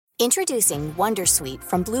Introducing Wondersuite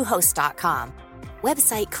from Bluehost.com.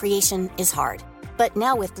 Website creation is hard, but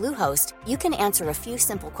now with Bluehost, you can answer a few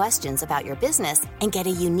simple questions about your business and get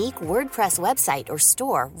a unique WordPress website or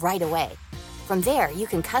store right away. From there, you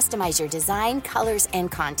can customize your design, colors,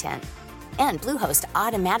 and content. And Bluehost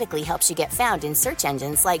automatically helps you get found in search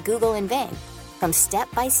engines like Google and Bing. From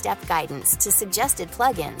step-by-step guidance to suggested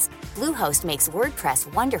plugins, Bluehost makes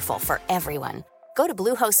WordPress wonderful for everyone. Go to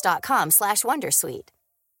bluehost.com/wondersuite.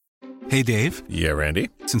 Hey, Dave. Yeah, Randy.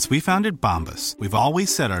 Since we founded Bombas, we've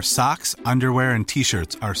always said our socks, underwear, and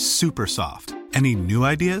T-shirts are super soft. Any new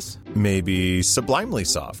ideas? Maybe sublimely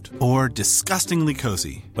soft. Or disgustingly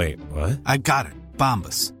cozy. Wait, what? I got it.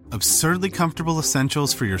 Bombas. Absurdly comfortable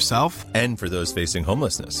essentials for yourself and for those facing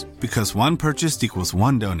homelessness. Because one purchased equals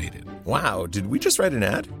one donated. Wow, did we just write an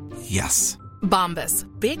ad? Yes. Bombas.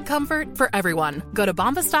 Big comfort for everyone. Go to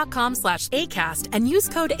bombas.com/ACAST and use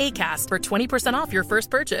code ACAST for 20% off your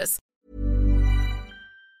first purchase.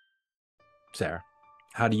 Sarah,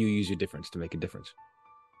 how do you use your difference to make a difference?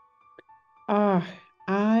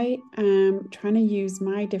 I am trying to use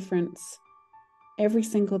my difference every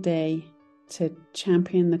single day to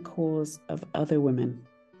champion the cause of other women.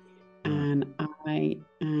 And I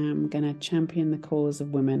am going to champion the cause of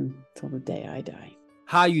women till the day I die.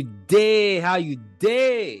 How you day?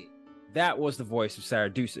 That was the voice of Sarah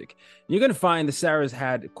Dusek. You're going to find that Sarah's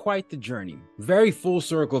had quite the journey, very full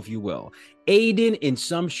circle, if you will, aiding in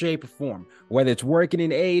some shape or form, whether it's working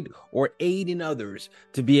in aid or aiding others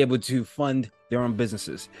to be able to fund their own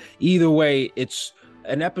businesses. Either way, it's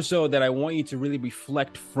an episode that I want you to really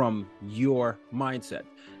reflect from your mindset.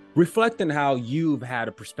 Reflect on how you've had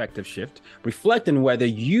a perspective shift, reflect on whether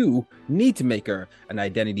you need to make an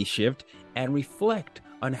identity shift, and reflect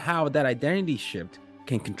on how that identity shift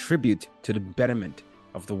can contribute to the betterment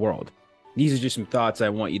of the world. These are just some thoughts I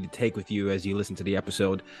want you to take with you as you listen to the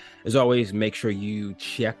episode. As always, make sure you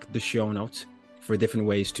check the show notes for different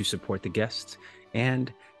ways to support the guests.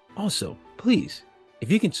 And also, please,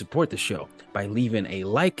 if you can support the show by leaving a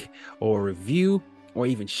like or a review or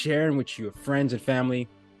even sharing with your friends and family,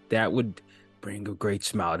 that would bring a great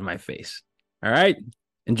smile to my face. All right,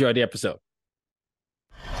 enjoy the episode.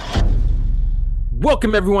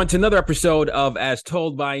 Welcome, everyone, to another episode of As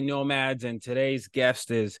Told by Nomads, and today's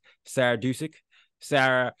guest is Sarah Dusek.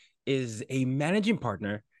 Sarah is a managing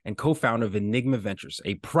partner and co-founder of Enigma Ventures,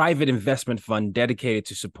 a private investment fund dedicated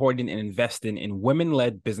to supporting and investing in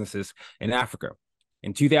women-led businesses in Africa.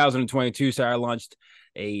 In 2022, Sarah launched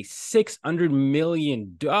a $600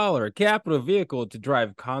 million capital vehicle to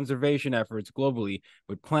drive conservation efforts globally,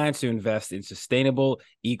 with plans to invest in sustainable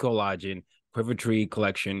eco-lodging. Quiver Tree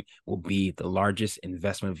Collection will be the largest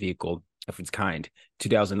investment vehicle of its kind.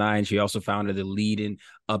 2009, she also founded the leading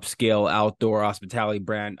upscale outdoor hospitality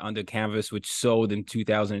brand Under Canvas, which sold in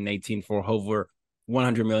 2018 for over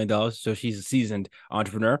 $100 million. So she's a seasoned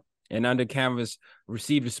entrepreneur. And Under Canvas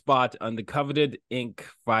received a spot on the coveted Inc.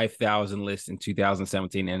 5000 list in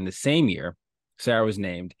 2017. And in the same year, Sarah was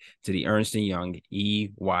named to the Ernst & Young EY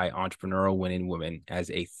Entrepreneurial Winning Women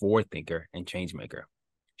as a forward thinker and change maker.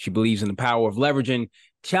 She believes in the power of leveraging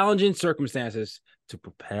challenging circumstances to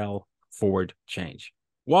propel forward change.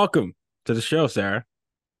 Welcome to the show, Sarah.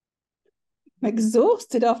 I'm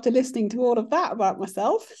exhausted after listening to all of that about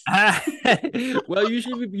myself. Well, you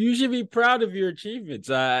should be proud of your achievements.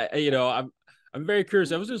 I'm very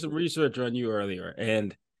curious. I was doing some research on you earlier,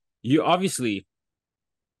 and you obviously,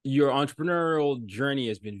 your entrepreneurial journey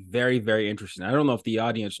has been very, very interesting. I don't know if the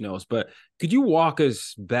audience knows, but could you walk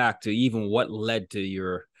us back to even what led to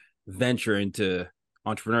your venture into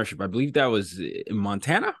entrepreneurship? I believe that was in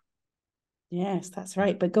Montana. Yes, that's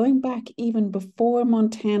right. But going back even before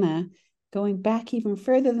Montana, going back even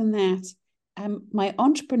further than that, my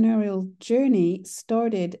entrepreneurial journey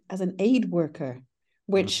started as an aid worker,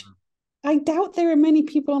 which I doubt there are many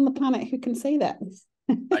people on the planet who can say that.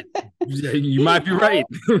 You might be right.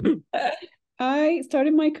 I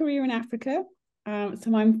started my career in Africa.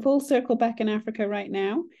 So I'm full circle back in Africa right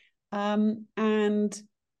now. And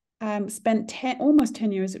spent almost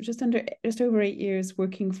 10 years, it was just over 8 years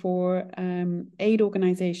working for aid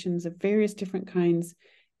organizations of various different kinds,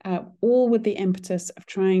 all with the impetus of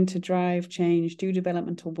trying to drive change, do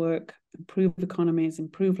developmental work, improve economies,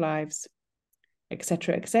 improve lives,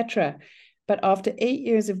 etc., etc. But after 8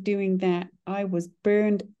 years of doing that, I was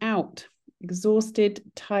burned out, exhausted,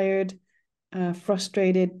 tired,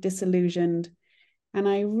 frustrated, disillusioned. And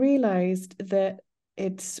I realized that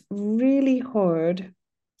it's really hard.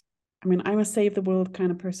 I mean, I'm a save the world kind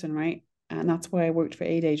of person, right? And that's why I worked for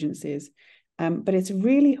aid agencies. But it's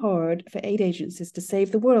really hard for aid agencies to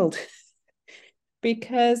save the world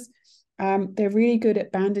because They're really good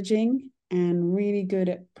at bandaging and really good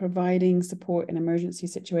at providing support in emergency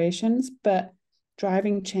situations, but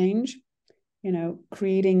driving change,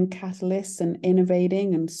 creating catalysts and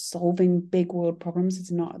innovating and solving big world problems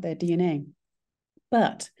is not their DNA.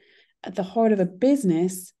 But at the heart of a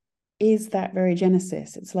business is that very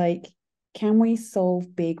genesis. It's like, can we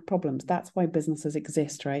solve big problems? That's why businesses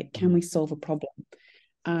exist, right? Can we solve a problem?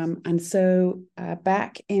 And so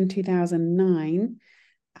back in 2009,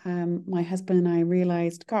 my husband and I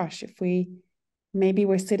realized, gosh, maybe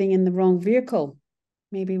we're sitting in the wrong vehicle.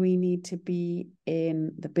 Maybe we need to be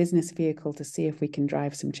in the business vehicle to see if we can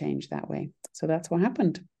drive some change that way. So that's what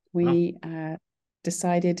happened. We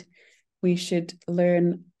decided we should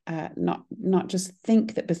learn not just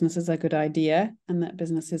think that business is a good idea and that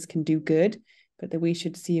businesses can do good, but that we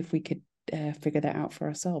should see if we could figure that out for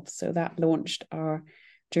ourselves. So that launched our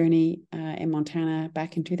journey in Montana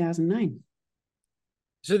back in 2009.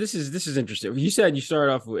 So this is interesting. You said you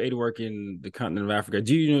started off with aid work in the continent of Africa.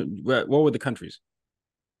 Do you know what were the countries?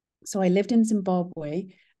 So I lived in Zimbabwe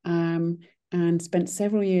and spent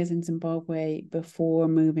several years in Zimbabwe before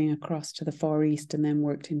moving across to the Far East, and then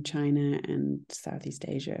worked in China and Southeast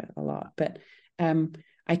Asia a lot. But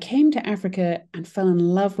I came to Africa and fell in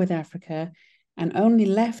love with Africa, and only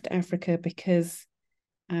left Africa because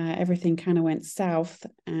everything kind of went south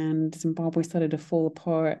and Zimbabwe started to fall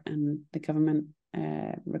apart, and the government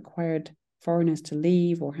required foreigners to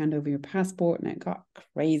leave or hand over your passport, and it got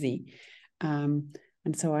crazy.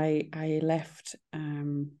 And so I left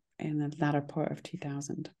in the latter part of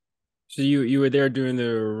 2000. So you were there during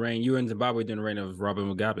the reign. You were in Zimbabwe during the reign of Robert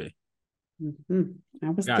Mugabe. Mm-hmm. I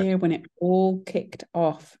was there when it all kicked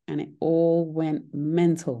off and it all went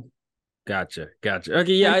mental. Gotcha.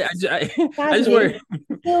 Okay, yeah, I just worry.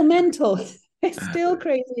 Still mental. It's still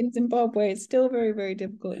crazy in Zimbabwe. It's still very, very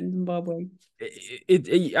difficult in Zimbabwe.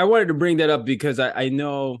 I wanted to bring that up because I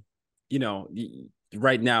know,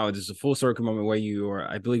 right now it's a full circle moment where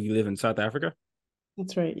I believe you live in South Africa.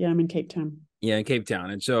 That's right. Yeah, I'm in Cape Town. Yeah, in Cape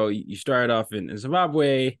Town. And so you started off in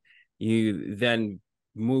Zimbabwe. You then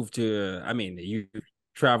moved to, you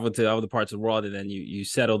traveled to other parts of the world, and then you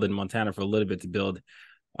settled in Montana for a little bit to build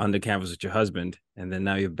on the canvas with your husband. And then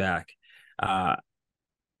now you're back.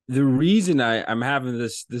 The reason I'm having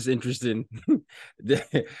this interest in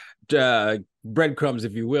breadcrumbs,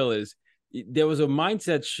 if you will, is there was a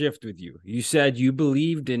mindset shift with you. You said you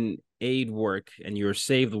believed in aid work and you're a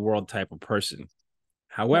save the world type of person.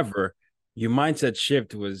 However, your mindset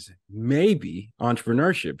shift was maybe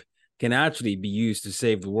entrepreneurship can actually be used to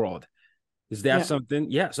save the world. Is that something?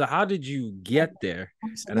 Yeah. So how did you get there?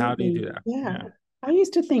 Absolutely. And how do you do that? Yeah. I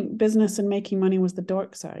used to think business and making money was the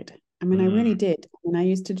dark side. I really did. And I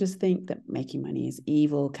used to just think that making money is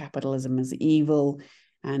evil, capitalism is evil,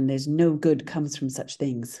 and there's no good comes from such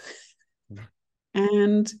things.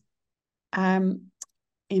 And,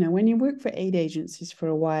 when you work for aid agencies for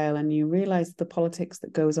a while and you realize the politics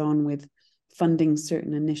that goes on with funding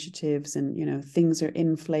certain initiatives, and, things are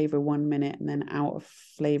in flavor one minute and then out of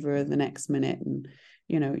flavor the next minute. And,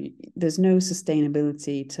 there's no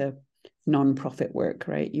sustainability to non-profit work,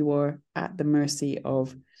 right? You are at the mercy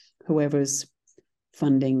of whoever's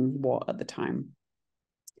funding what at the time.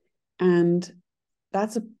 And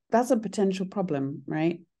that's a potential problem,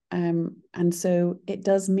 right? And so it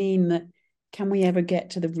does mean that, can we ever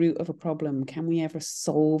get to the root of a problem? Can we ever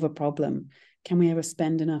solve a problem? Can we ever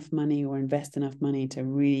spend enough money or invest enough money to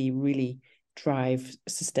really, really drive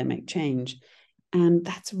systemic change? And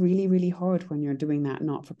that's really, really hard when you're doing that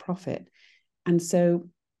not for profit. And so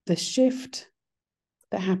the shift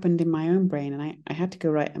that happened in my own brain, and I had to go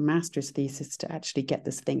write a master's thesis to actually get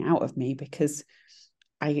this thing out of me, because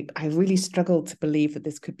I really struggled to believe that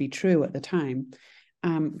this could be true at the time.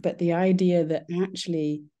 But the idea that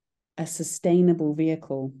actually a sustainable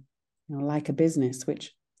vehicle, like a business,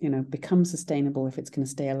 which, becomes sustainable if it's going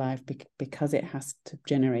to stay alive because it has to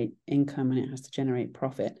generate income and it has to generate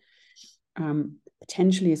profit,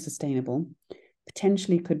 potentially is sustainable,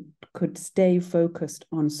 potentially could stay focused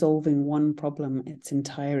on solving one problem its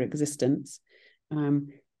entire existence,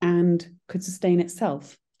 and could sustain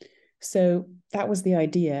itself. So that was the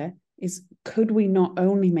idea, is could we not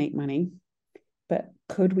only make money, but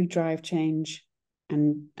could we drive change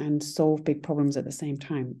and solve big problems at the same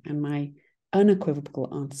time? And my unequivocal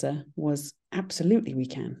answer was absolutely we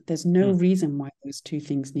can. There's no reason why those two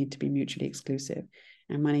things need to be mutually exclusive,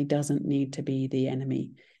 and money doesn't need to be the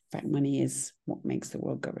enemy. In fact, money is what makes the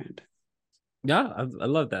world go round. Yeah, I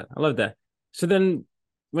love that. So then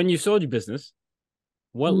when you sold your business,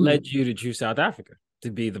 what led you to choose South Africa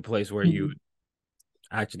to be the place where you would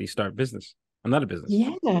actually start business? Another business.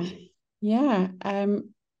 Yeah.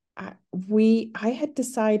 I had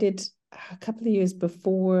decided a couple of years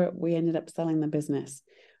before we ended up selling the business.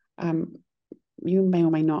 You may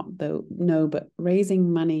or may not though know, but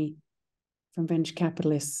raising money from venture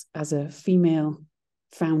capitalists as a female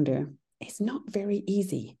founder is not very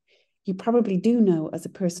easy. You probably do know, as a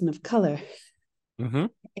person of color, Mm-hmm.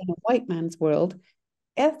 in a white man's world,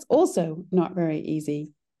 it's also not very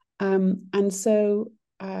easy. And so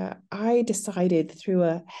I decided through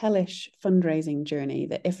a hellish fundraising journey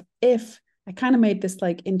that if I kind of made this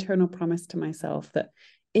like internal promise to myself that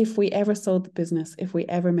if we ever sold the business, if we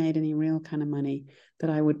ever made any real kind of money,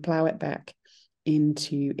 that I would plow it back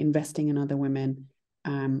into investing in other women,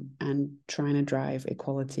 and trying to drive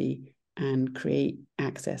equality and create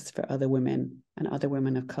access for other women and other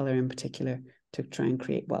women of color in particular, to try and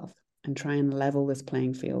create wealth and try and level this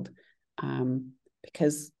playing field.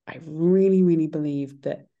 Because I really, really believe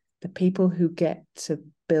that the people who get to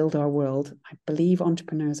build our world, I believe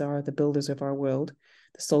entrepreneurs are the builders of our world,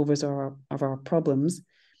 the solvers of our problems,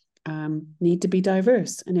 need to be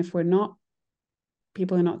diverse. And if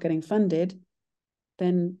people are not getting funded,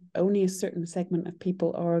 then only a certain segment of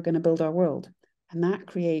people are going to build our world. And that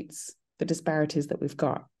creates the disparities that we've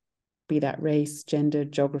got, be that race, gender,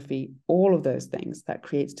 geography, all of those things. That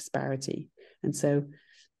creates disparity. And so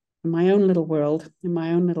in my own little world, in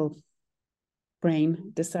my own little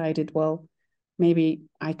brain, decided, well, maybe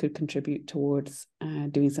I could contribute towards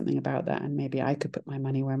doing something about that. And maybe I could put my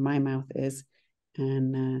money where my mouth is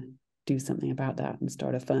and do something about that and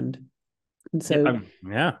start a fund. And so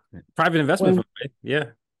Private investment fund, right?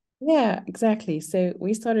 Yeah, exactly. So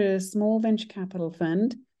we started a small venture capital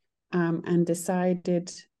fund, and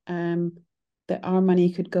decided that our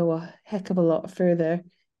money could go a heck of a lot further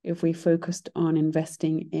if we focused on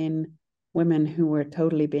investing in women who were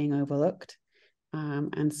totally being overlooked.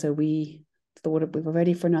 And so we thought we were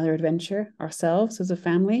ready for another adventure ourselves as a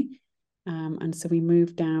family. And so we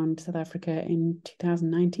moved down to South Africa in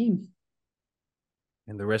 2019.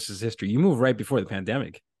 And the rest is history. You moved right before the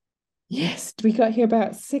pandemic. Yes, we got here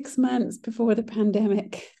about 6 months before the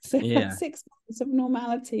pandemic. So Yeah. 6 months of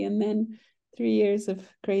normality and then 3 years of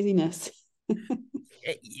craziness.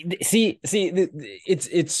 See,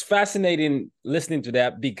 it's fascinating listening to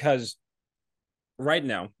that, because right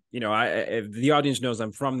now, if the audience knows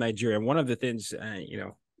I'm from Nigeria. One of the things,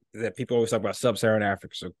 that people always talk about Sub-Saharan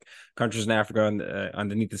Africa, so countries in Africa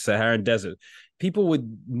underneath the Saharan desert. People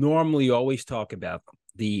would normally always talk about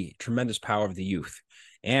the tremendous power of the youth.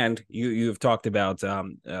 And you've talked about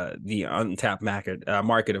the untapped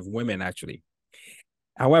market of women, actually.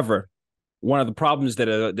 However, one of the problems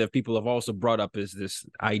that people have also brought up is this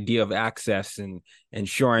idea of access and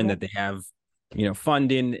ensuring that they have,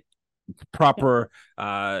 funding, proper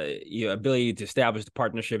ability to establish the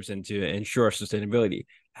partnerships and to ensure sustainability.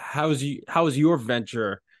 How is your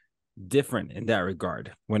venture different in that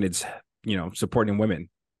regard when it's supporting women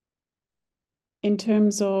In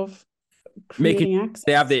terms of making creating access?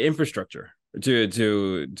 they have the infrastructure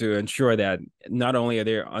to ensure that not only are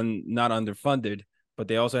they not underfunded, but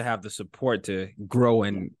they also have the support to grow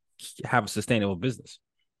and have a sustainable business.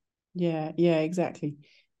 Yeah, exactly.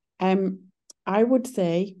 I would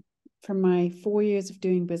say, from my 4 years of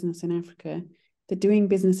doing business in Africa, that doing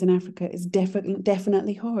business in Africa is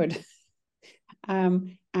definitely hard.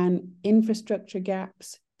 And infrastructure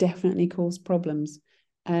gaps definitely cause problems.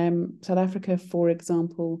 South Africa, for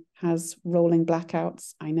example, has rolling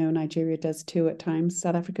blackouts. I know Nigeria does too at times.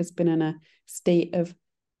 South Africa's been in a state of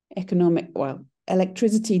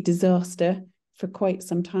electricity disaster for quite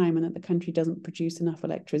some time, and that the country doesn't produce enough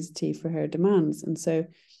electricity for her demands. And so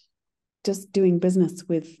just doing business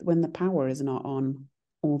when the power is not on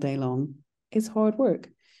all day long is hard work.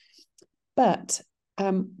 But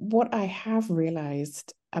what I have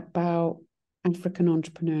realized about African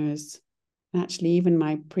entrepreneurs, and actually even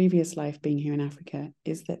my previous life being here in Africa,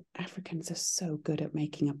 is that Africans are so good at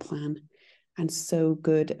making a plan and so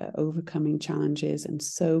good at overcoming challenges and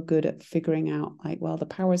so good at figuring out, like, well, the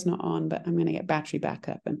power's not on, but I'm going to get battery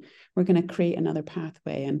backup and we're going to create another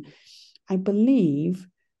pathway. And I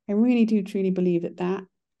really do truly believe that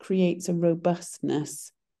creates a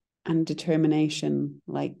robustness and determination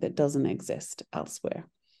like that doesn't exist elsewhere.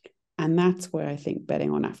 And that's where I think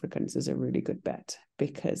betting on Africans is a really good bet,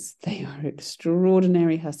 because they are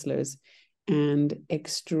extraordinary hustlers and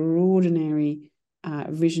extraordinary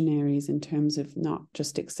visionaries in terms of not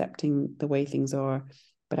just accepting the way things are,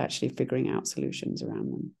 but actually figuring out solutions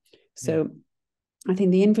around them. So I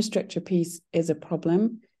think the infrastructure piece is a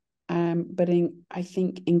problem, but I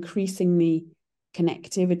think increasingly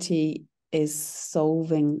connectivity is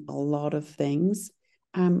solving a lot of things.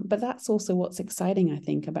 But that's also what's exciting, I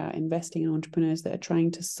think, about investing in entrepreneurs that are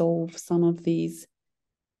trying to solve some of these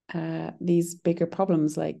bigger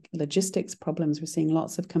problems, like logistics problems. We're seeing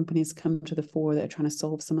lots of companies come to the fore that are trying to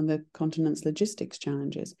solve some of the continent's logistics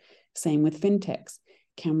challenges. Same with fintechs.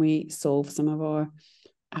 Can we solve some of our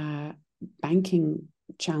banking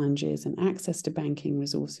challenges and access to banking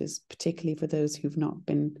resources, particularly for those who've not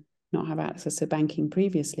have access to banking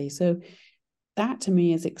previously? So that to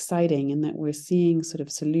me is exciting, in that we're seeing sort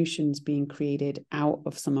of solutions being created out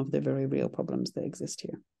of some of the very real problems that exist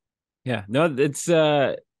here. Yeah, no, it's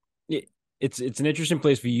an interesting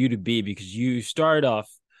place for you to be, because you started off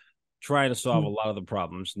trying to solve a lot of the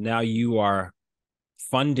problems. Now you are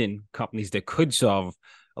funding companies that could solve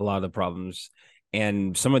a lot of the problems,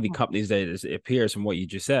 and some of the companies that it appears from what you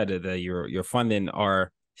just said that you're funding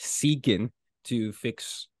are seeking to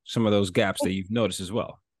fix some of those gaps that you've noticed as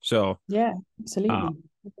well. So yeah, absolutely,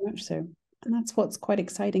 very much so, and that's what's quite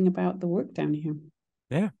exciting about the work down here.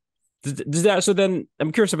 Yeah. Does that, so then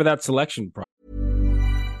I'm curious about that selection process.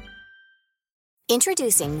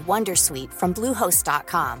 Introducing Wondersuite from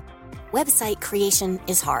Bluehost.com. Website creation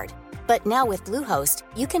is hard, but now with Bluehost,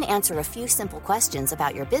 you can answer a few simple questions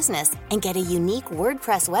about your business and get a unique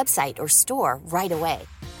WordPress website or store right away.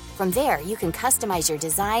 From there, you can customize your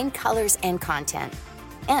design, colors, and content.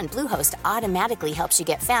 And Bluehost automatically helps you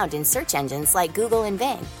get found in search engines like Google and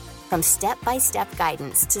Bing. From step-by-step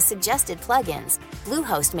guidance to suggested plugins,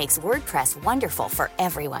 Bluehost makes WordPress wonderful for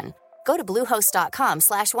everyone. Go to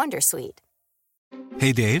bluehost.com/wondersuite.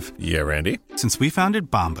 Hey, Dave. Yeah, Randy. Since we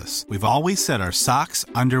founded Bombas, we've always said our socks,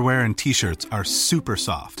 underwear, and T-shirts are super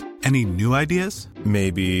soft. Any new ideas?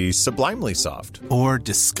 Maybe sublimely soft. Or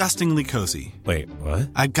disgustingly cozy? Wait,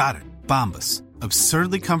 what? I got it. Bombas.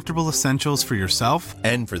 Absurdly comfortable essentials for yourself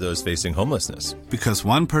And for those facing homelessness. Because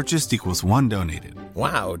one purchased equals one donated.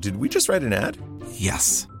 Wow, did we just write an ad?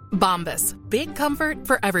 Yes. Bombas. Big comfort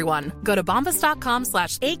for everyone. Go to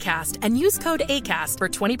bombas.com/ACAST and use code ACAST for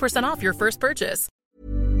 20% off your first purchase.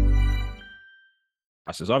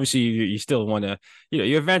 Obviously, you still want to,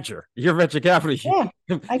 you're a venture capital. Yeah,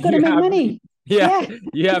 I got to make money. Yeah,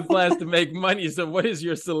 you have plans to make money. So what is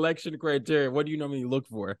your selection criteria? What do you normally look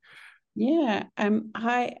for? Yeah,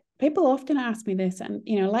 people often ask me this, and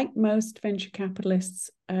like most venture capitalists,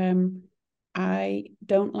 I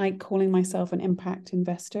don't like calling myself an impact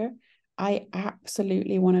investor. I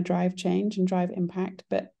absolutely want to drive change and drive impact,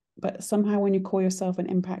 but somehow when you call yourself an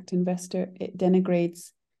impact investor, it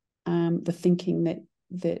denigrates the thinking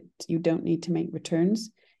that you don't need to make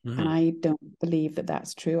returns. Mm-hmm. And I don't believe that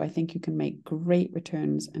that's true. I think you can make great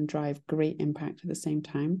returns and drive great impact at the same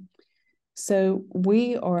time. So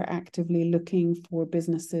we are actively looking for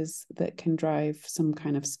businesses that can drive some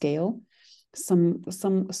kind of scale, some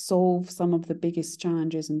solve some of the biggest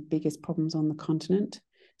challenges and biggest problems on the continent.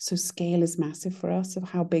 So scale is massive for us. Of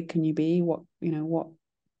how big can you be?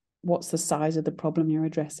 What's the size of the problem you're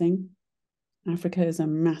addressing? Africa is a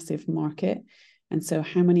massive market, and so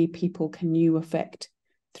how many people can you affect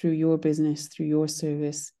through your business, through your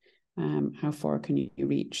service? How far can you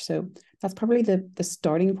reach? So that's probably the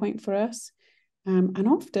starting point for us. And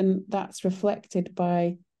often that's reflected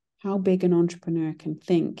by how big an entrepreneur can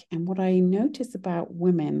think. And what I notice about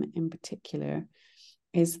women in particular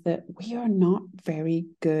is that we are not very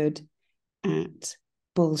good at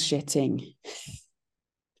bullshitting.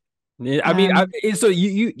 I mean, so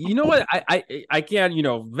you know what? I can't,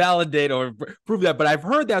 validate or prove that, but I've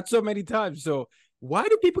heard that so many times. So why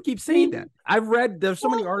do people keep saying that? I've read, there's so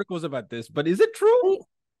many articles about this, but is it true?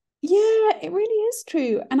 Yeah, it really is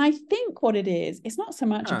true. And I think what it is, it's not so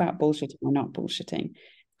much about bullshitting or not bullshitting.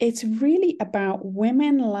 It's really about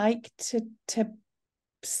women like to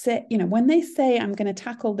say, when they say, I'm going to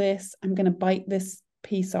tackle this, I'm going to bite this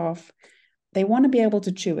piece off, they want to be able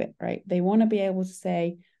to chew it, right? They want to be able to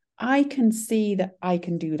say, I can see that I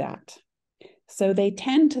can do that. So they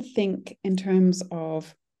tend to think in terms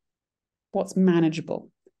of what's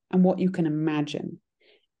manageable and what you can imagine.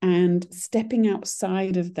 And stepping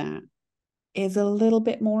outside of that is a little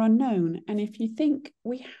bit more unknown. And if you think,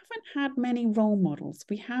 we haven't had many role models,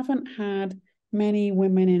 we haven't had many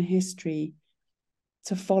women in history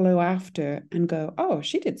to follow after and go, oh,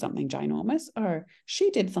 she did something ginormous, or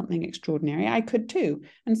she did something extraordinary, I could too.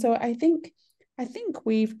 And so I think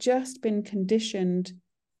we've just been conditioned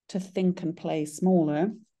to think and play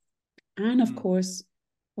smaller. And of course,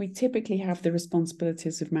 we typically have the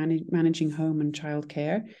responsibilities of managing home and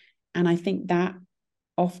childcare. And I think that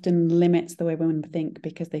often limits the way women think,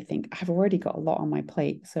 because they think, I've already got a lot on my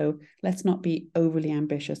plate. So let's not be overly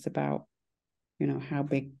ambitious about,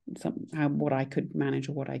 what I could manage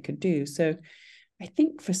or what I could do. So I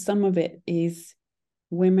think for some of it is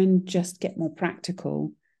women just get more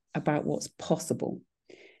practical about what's possible,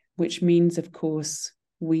 which means, of course,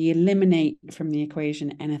 we eliminate from the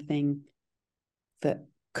equation anything that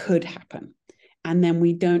could happen. And then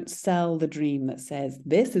we don't sell the dream that says,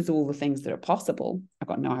 this is all the things that are possible. I've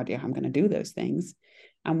got no idea how I'm going to do those things.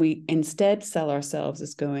 And we instead sell ourselves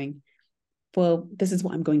as going, well, this is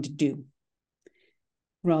what I'm going to do,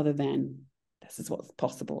 rather than this is what's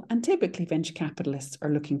possible. And typically venture capitalists are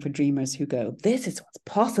looking for dreamers who go, this is what's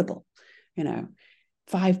possible.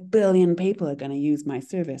 5 billion people are going to use my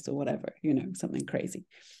service or whatever, something crazy.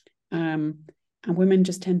 And women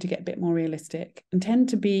just tend to get a bit more realistic and tend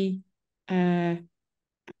to be,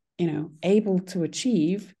 able to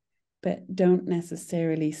achieve, but don't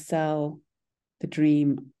necessarily sell the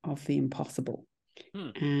dream of the impossible.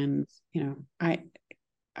 And,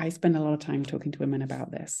 I spend a lot of time talking to women about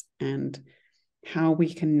this and how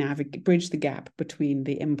we can bridge the gap between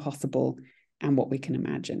the impossible and what we can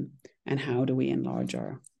imagine, and how do we enlarge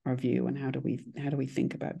our view, and how do we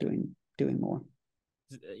think about doing more.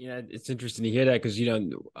 It's interesting to hear that, because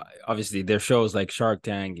obviously there's shows like Shark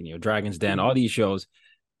Tank and Dragon's Den, all these shows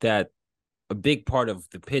that a big part of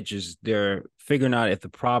the pitch is they're figuring out if the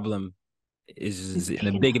problem is in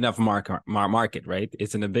a big enough market, right?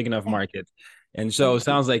 It's in a big enough market. And so it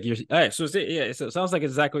sounds like so it sounds like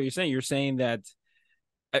exactly what you're saying. You're saying that,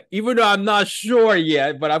 even though I'm not sure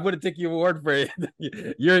yet, but I'm going to take your word for it.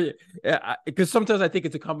 Because sometimes I think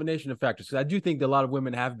it's a combination of factors. Because I do think that a lot of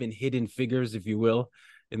women have been hidden figures, if you will,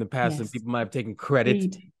 in the past, and people might have taken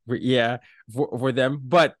credit for them.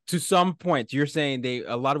 But to some point, you're saying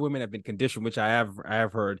a lot of women have been conditioned, which I have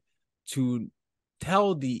heard, to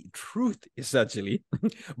tell the truth essentially,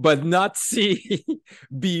 but not see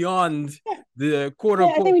beyond the quote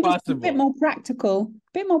unquote I think possible. Just a bit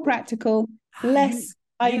more practical, less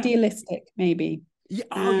idealistic, maybe. Yeah.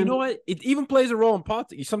 You know what? It even plays a role in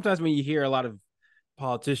politics. Sometimes when you hear a lot of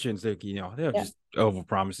politicians, they're just over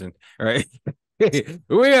promising, right? We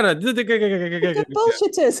gotta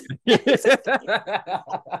bullshitters.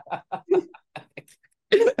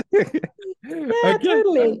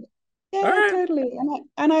 Totally. Totally.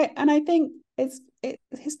 And I think it's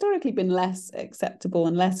historically been less acceptable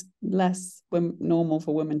and less normal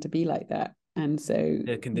for women to be like that. And so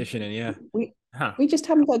conditioning, we just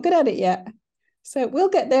haven't got good at it yet. So we'll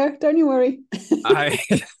get there. Don't you worry.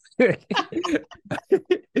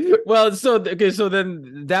 Well, so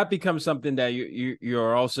then that becomes something that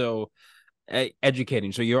you're also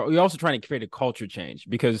educating. So you're also trying to create a culture change,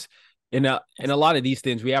 because in a lot of these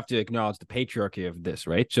things we have to acknowledge the patriarchy of this,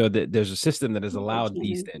 right? So there's a system that has allowed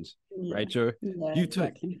these things, right? So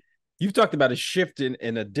you've talked about a shift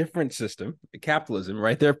in a different system, capitalism,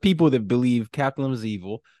 right? There are people that believe capitalism is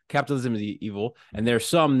evil, and there are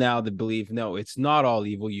some now that believe, no, it's not all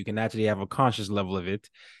evil. You can actually have a conscious level of it,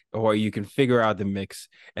 or you can figure out the mix.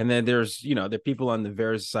 And then there's, there are people on the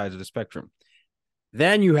various sides of the spectrum.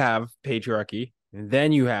 Then you have patriarchy, and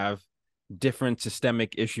then you have different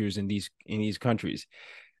systemic issues in these countries.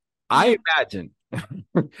 I imagine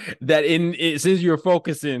that since you're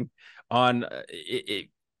focusing on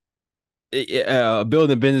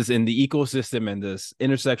building a business in the ecosystem and this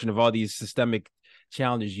intersection of all these systemic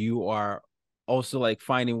challenges, you are also like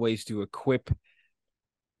finding ways to equip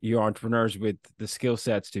your entrepreneurs with the skill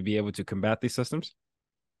sets to be able to combat these systems.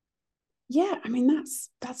 Yeah, I mean,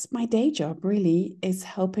 that's my day job, really, is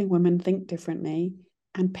helping women think differently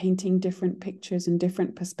and painting different pictures and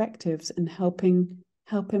different perspectives, and helping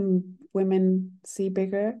women see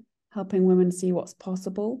bigger, helping women see what's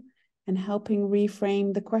possible, and helping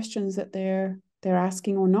reframe the questions that they're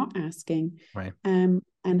asking or not asking, right? And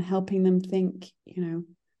helping them think,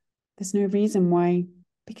 there's no reason why,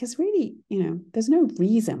 because really, there's no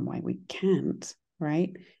reason why we can't,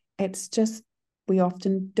 right? It's just we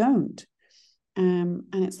often don't, and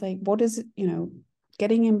it's like, what is it,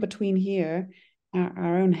 getting in between here,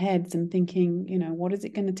 our own heads, and thinking, what is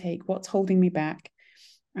it going to take? What's holding me back?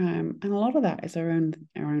 And a lot of that is our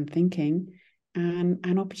own thinking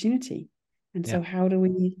and opportunity. And so how do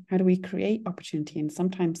we create opportunity? And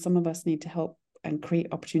sometimes some of us need to help and create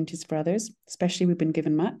opportunities for others, especially we've been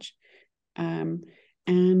given much, and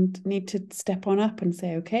need to step on up and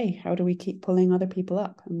say, okay, how do we keep pulling other people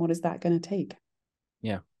up? And what is that going to take?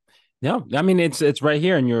 Yeah. No, I mean, it's right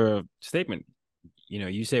here in your statement.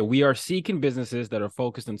 You say we are seeking businesses that are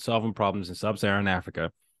focused on solving problems in sub-Saharan Africa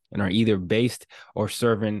and are either based or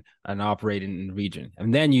serving and operating in the region.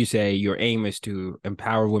 And then you say your aim is to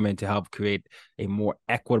empower women to help create a more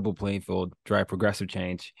equitable playing field, drive progressive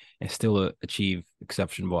change, and still achieve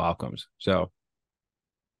exceptional outcomes. So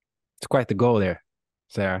it's quite the goal there,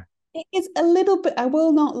 Sarah. it is a little bit, I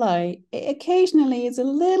will not lie, it occasionally is a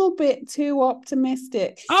little bit too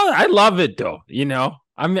optimistic. Oh, I love it though.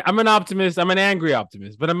 I'm an optimist. I'm an angry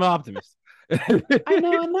optimist, but I'm an optimist. I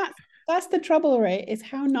know, and that's the trouble, right? Is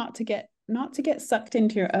how not to get sucked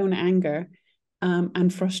into your own anger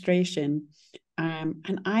and frustration.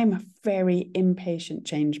 And I'm a very impatient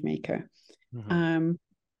change maker. Mhm.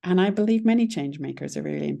 And I believe many change makers are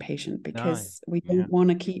really impatient No, because we yeah, don't want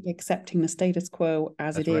to keep accepting the status quo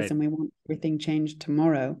as it that's is, right. and we want everything changed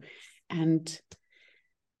tomorrow. And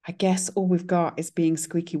I guess all we've got is being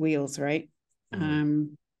squeaky wheels, right?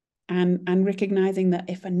 Mhm. And recognizing that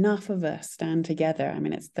if enough of us stand together, I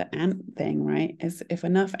mean, it's the ant thing, right? Is if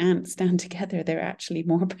enough ants stand together, they're actually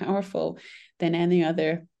more powerful than any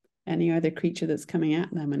other creature that's coming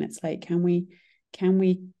at them. And it's like, can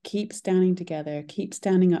we keep standing together, keep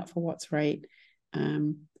standing up for what's right,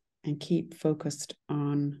 and keep focused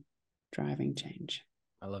on driving change?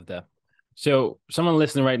 I love that. So, someone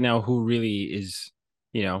listening right now who really is,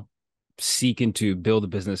 you know, seeking to build a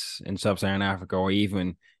business in sub-Saharan Africa or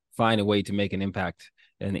even find a way to make an impact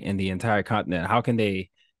in the entire continent, how can they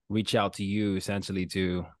reach out to you essentially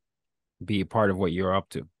to be a part of what you're up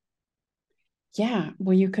to? Yeah,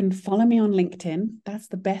 well, you can follow me on LinkedIn. That's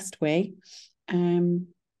the best way. Um,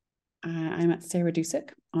 I'm at Sarah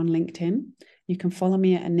Dusek on LinkedIn. You can follow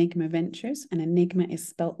me at Enigma Ventures, and Enigma is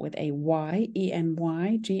spelt with a Y,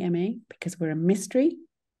 ENYGMA, because we're a mystery.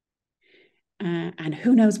 And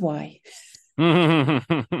who knows why? I'll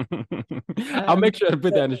make sure to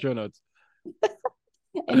put that in the So show notes.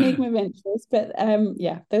 Enigma Ventures, but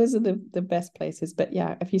yeah, those are the best places. But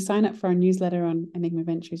yeah, if you sign up for our newsletter on Enigma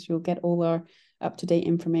Ventures, you'll get all our up-to-date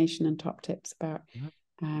information and top tips about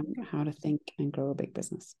how to think and grow a big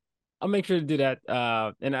business. I'll make sure to do that.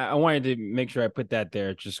 And I wanted to make sure I put that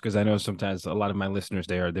there just because I know sometimes a lot of my listeners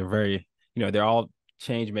they're very, they're all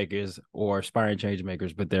change makers or aspiring change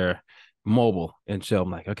makers, but they're mobile. And so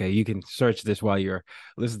I'm like, okay, you can search this while you're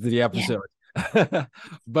listening to the Yeah. episode.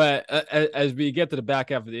 But as we get to the back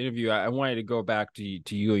half of the interview, I wanted to go back to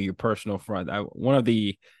you and your personal front. One of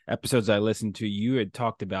the episodes I listened to, you had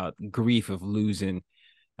talked about grief of losing.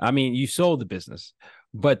 I mean, you sold the business,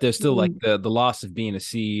 but there's still like Mm. the loss of being a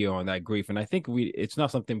CEO and that grief. And I think it's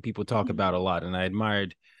not something people talk about a lot. And I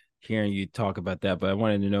admired hearing you talk about that. But I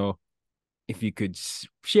wanted to know if you could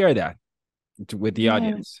share that with the Yeah.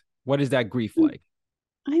 audience. What is that grief like?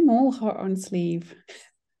 I'm all heart on sleeve.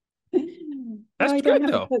 That's Oh, you good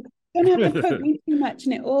though. don't have to poke me too much,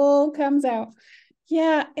 and it all comes out.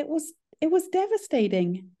 Yeah, it was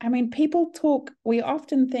devastating. I mean, people talk, we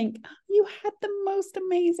often think, "Oh, you had the most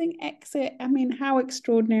amazing exit. I mean, how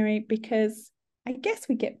extraordinary," because I guess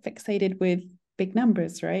we get fixated with big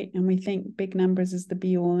numbers, right? And we think big numbers is the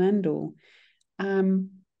be all and end all. Um,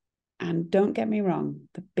 and don't get me wrong,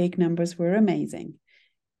 the big numbers were amazing.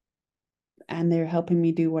 And they're helping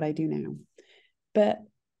me do what I do now. But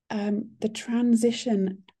the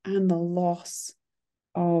transition and the loss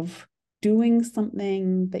of doing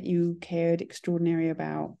something that you cared extraordinary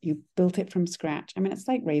about, you built it from scratch. I mean, it's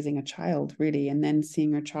like raising a child, really, and then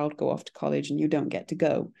seeing your child go off to college and you don't get to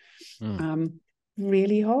go. Mm.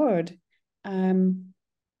 Really hard.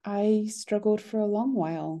 I struggled for a long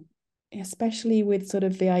while, especially with sort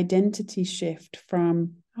of the identity shift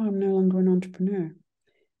from, oh, I'm no longer an entrepreneur.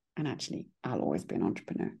 And actually, I'll always be an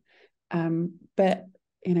entrepreneur. But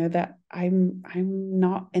that I'm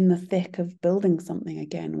not in the thick of building something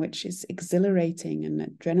again, which is exhilarating and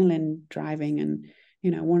adrenaline driving, and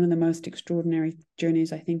one of the most extraordinary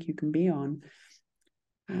journeys I think you can be on.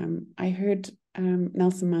 I heard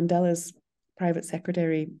Nelson Mandela's private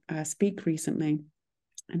secretary speak recently,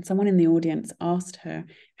 and someone in the audience asked her,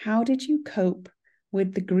 "How did you cope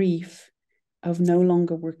with the grief of no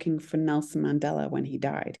longer working for Nelson Mandela when he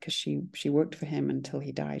died?" Because she worked for him until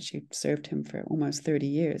he died. She served him for almost 30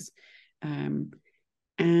 years.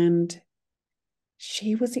 And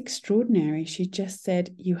she was extraordinary. She just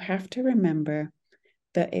said, you have to remember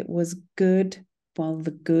that it was good while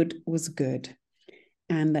the good was good.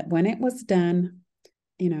 And that when it was done,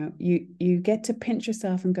 you get to pinch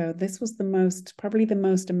yourself and go, this was probably the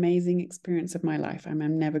most amazing experience of my life.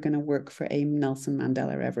 I'm never going to work for a Nelson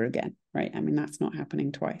Mandela ever again, right? I mean, that's not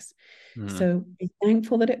happening twice. Mm. So be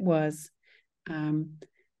thankful that it was,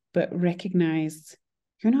 but recognize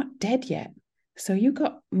you're not dead yet. So you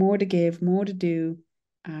got more to give, more to do,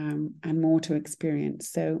 and more to experience.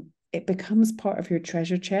 So it becomes part of your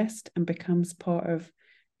treasure chest and becomes part of,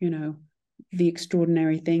 the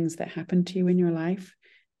extraordinary things that happen to you in your life.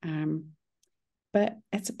 But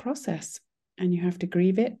it's a process, and you have to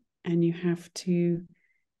grieve it, and you have to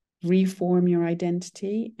reform your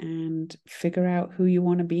identity and figure out who you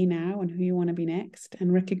want to be now and who you want to be next,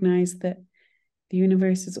 and recognize that the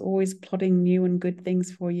universe is always plotting new and good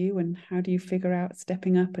things for you. And how do you figure out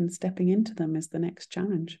stepping up and stepping into them is the next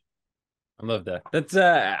challenge. I love that. That's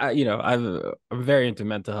I'm very into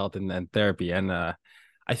mental health and therapy, and I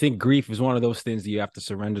think grief is one of those things that you have to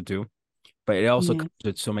surrender to, but it also comes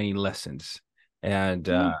with so many lessons. And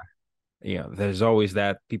there's always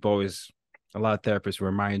that a lot of therapists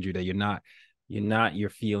remind you that you're not your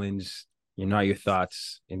feelings, you're not your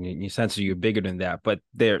thoughts, and in your sense of you're bigger than that. But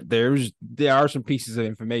there are some pieces of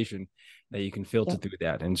information that you can filter through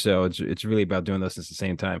that, and so it's really about doing this at the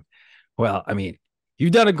same time. Well, I mean,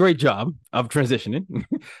 you've done a great job of transitioning,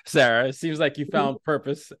 Sarah. It seems like you found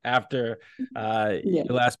purpose after your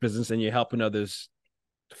last business, and you're helping others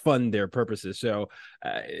fund their purposes. So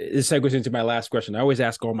this segues into my last question. I always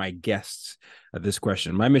ask all my guests this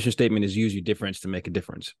question. My mission statement is use your difference to make a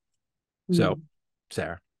difference. So,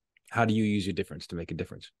 Sarah, how do you use your difference to make a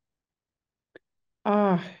difference?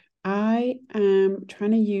 I am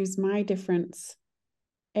trying to use my difference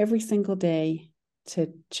every single day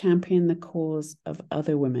to champion the cause of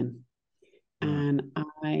other women. And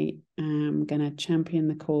I am going to champion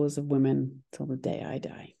the cause of women till the day I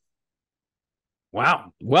die.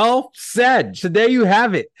 Wow. Well said. So there you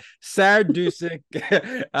have it. Sarah Dusek,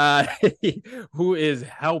 who is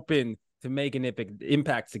helping to make an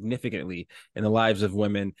impact significantly in the lives of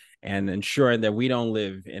women and ensuring that we don't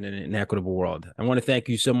live in an inequitable world. I want to thank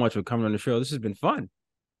you so much for coming on the show. This has been fun.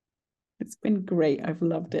 It's been great. I've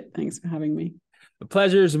loved it. Thanks for having me. The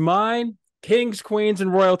pleasure is mine. Kings, queens,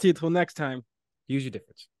 and royalty. Until next time, use your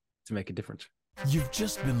difference to make a difference. You've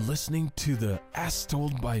just been listening to the As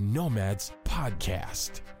Told by Nomads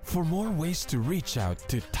podcast. For more ways to reach out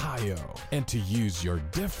to Tayo and to use your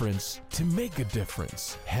difference to make a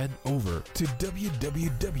difference, head over to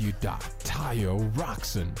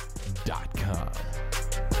www.tayoroxen.com.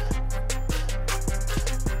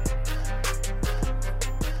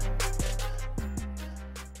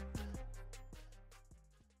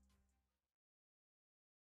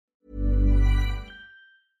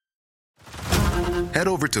 Head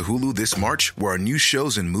over to Hulu this March, where our new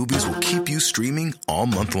shows and movies will keep you streaming all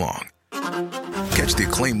month long. Catch the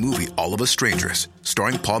acclaimed movie All of Us Strangers,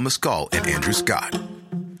 starring Paul Mescal and Andrew Scott.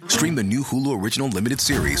 Stream the new Hulu original limited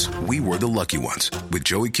series We Were the Lucky Ones with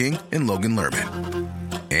Joey King and Logan Lerman.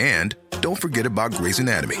 And don't forget about Grey's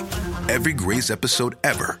Anatomy. Every Grey's episode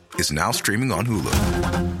ever is now streaming on Hulu.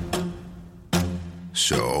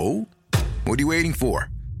 So, what are you waiting for?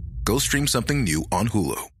 Go stream something new on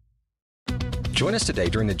Hulu. Join us today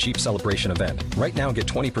during the Jeep Celebration event. Right now, get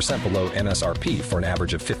 20% below MSRP for an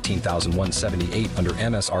average of $15,178 under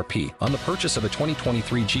MSRP on the purchase of a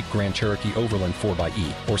 2023 Jeep Grand Cherokee Overland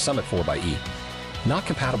 4xE or Summit 4xE. Not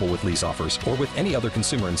compatible with lease offers or with any other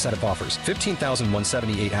consumer incentive offers.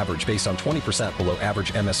 $15,178 average based on 20% below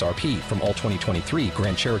average MSRP from all 2023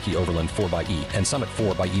 Grand Cherokee Overland 4xE and Summit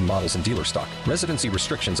 4xE models in dealer stock. Residency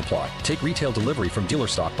restrictions apply. Take retail delivery from dealer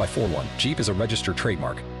stock by 4/1. Jeep is a registered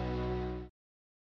trademark.